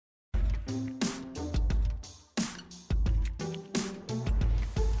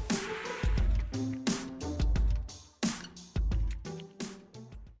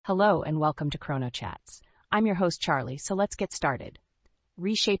Hello and welcome to Chrono Chats. I'm your host Charlie, so let's get started.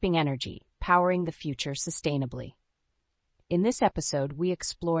 Reshaping energy, powering the future sustainably. In this episode, we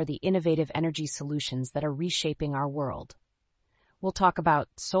explore the innovative energy solutions that are reshaping our world. We'll talk about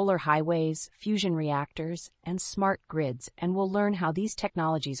solar highways, fusion reactors, and smart grids, and we'll learn how these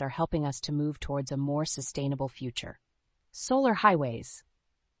technologies are helping us to move towards a more sustainable future. Solar highways.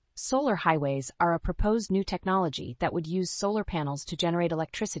 Solar highways are a proposed new technology that would use solar panels to generate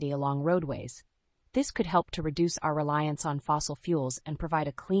electricity along roadways. This could help to reduce our reliance on fossil fuels and provide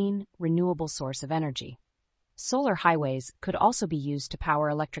a clean, renewable source of energy. Solar highways could also be used to power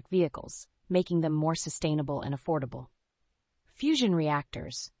electric vehicles, making them more sustainable and affordable. Fusion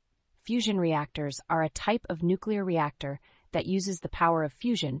reactors. Fusion reactors are a type of nuclear reactor that uses the power of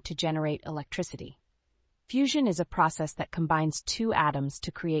fusion to generate electricity. Fusion is a process that combines two atoms to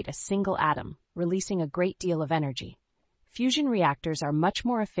create a single atom, releasing a great deal of energy. Fusion reactors are much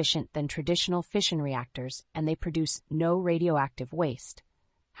more efficient than traditional fission reactors, and they produce no radioactive waste.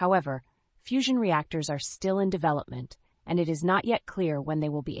 However, fusion reactors are still in development, and it is not yet clear when they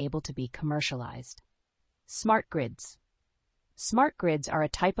will be able to be commercialized. Smart grids. Smart grids are a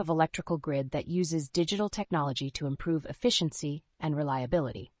type of electrical grid that uses digital technology to improve efficiency and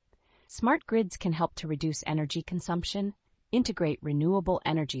reliability. Smart grids can help to reduce energy consumption, integrate renewable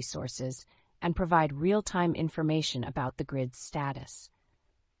energy sources, and provide real-time information about the grid's status.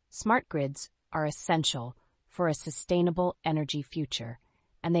 Smart grids are essential for a sustainable energy future,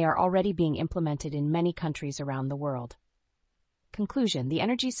 and they are already being implemented in many countries around the world. Conclusion: the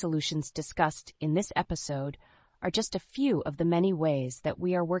energy solutions discussed in this episode are just a few of the many ways that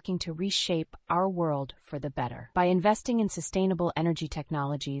we are working to reshape our world for the better. By investing in sustainable energy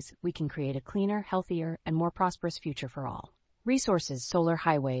technologies, we can create a cleaner, healthier, and more prosperous future for all. Resources: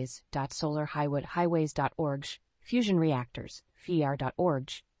 solarhighways.solarhighways.org, fusion reactors,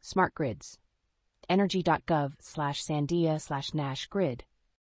 fer.org, smart grids, energy.gov/sandia/nash grid,